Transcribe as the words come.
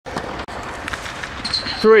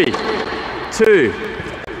3, 2,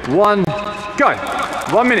 1, go.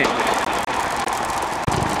 1 minute.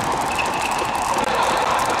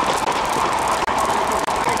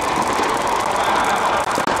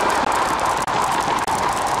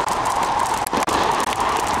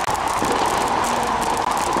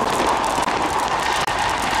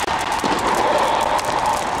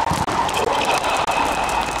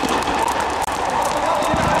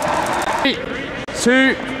 Three,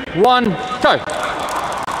 2, 1, go.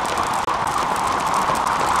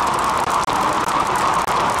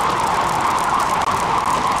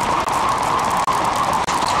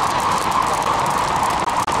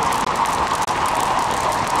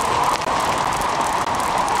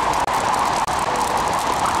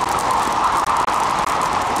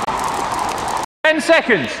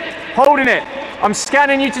 Seconds, holding it. I'm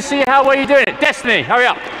scanning you to see how well you're doing it. Destiny, hurry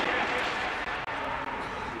up.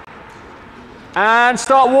 And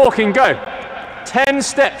start walking, go. 10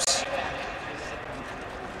 steps.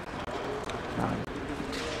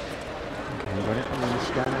 Okay, you got it. I'm going to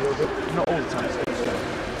scan a little bit. Not all the time, scan.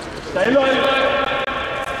 Stay low.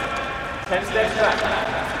 10 steps back.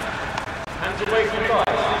 Hands away from your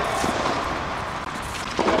thighs.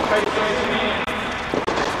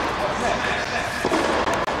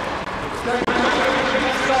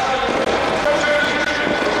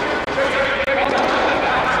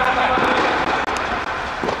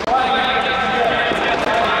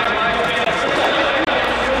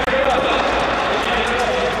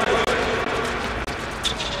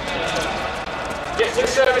 6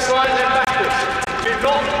 service lines and backwards. Do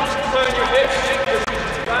not turn your hips.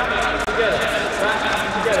 Back and together. Back and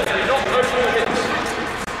together. Do not open your hips.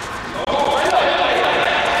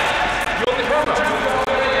 You're the camera.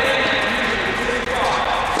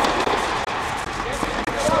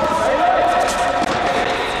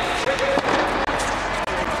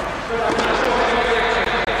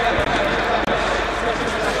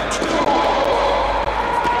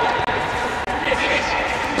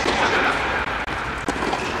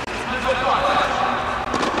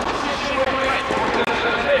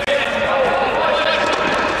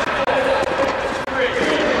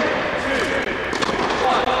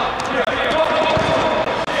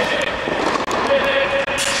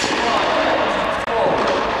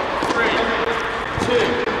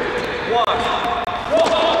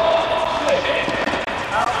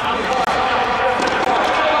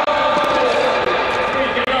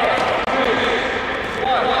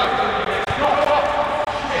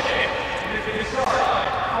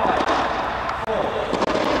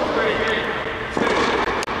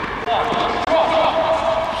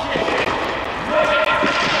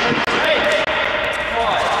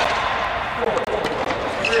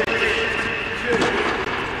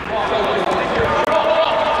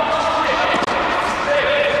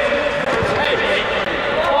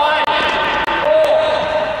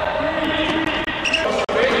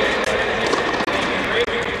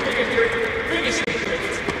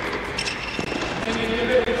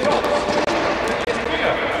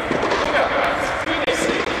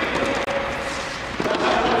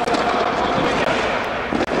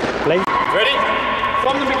 Ready?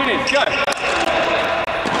 From the beginning, go!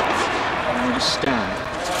 And we just stand.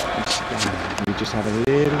 We just have a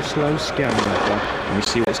little slow scan like that, and we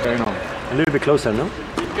see what's going on. A little bit closer, no?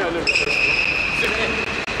 Go a little bit closer.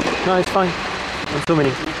 No, it's fine. I'm zooming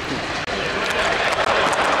in.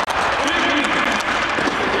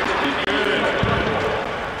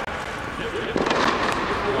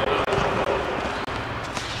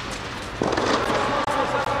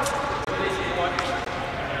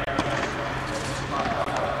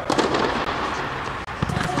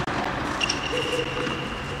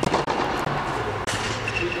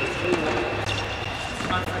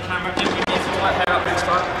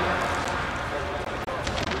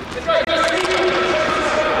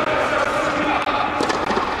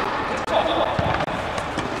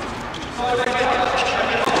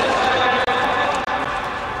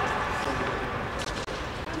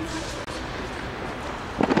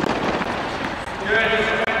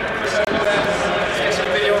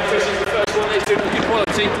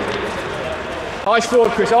 Eyes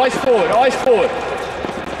forward, Chris, eyes forward, eyes forward.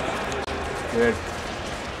 Good.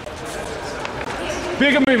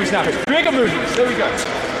 Bigger movements now, Chris, bigger movements. There we go.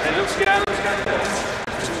 And looks down, looks down.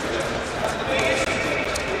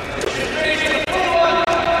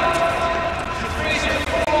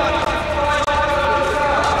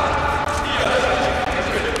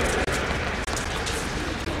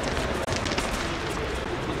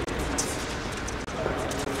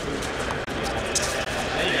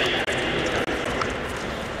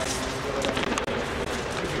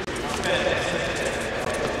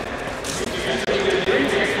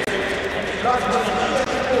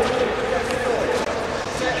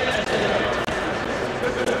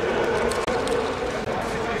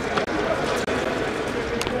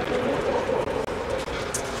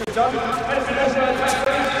 Bit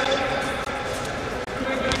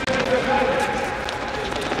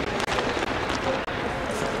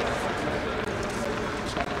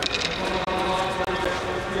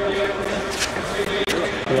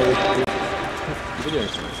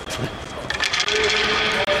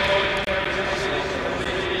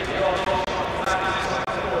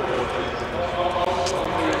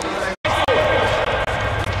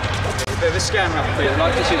of a scan round, please. I'd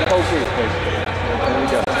like to see the whole group, please.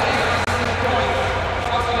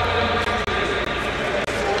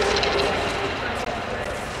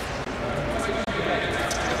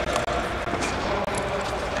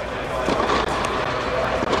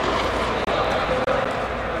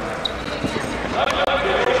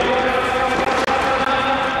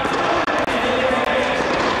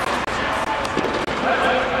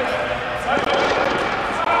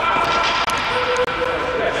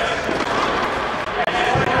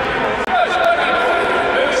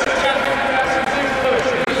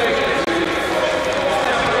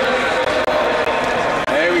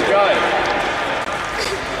 There we go.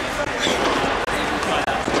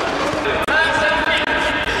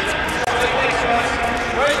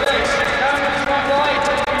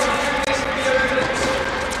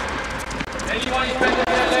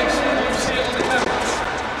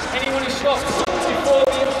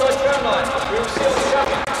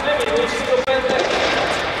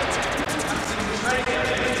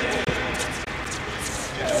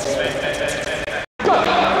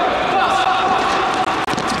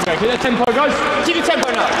 Keep the tempo, guys. Keep the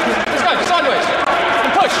tempo now. Let's go, sideways.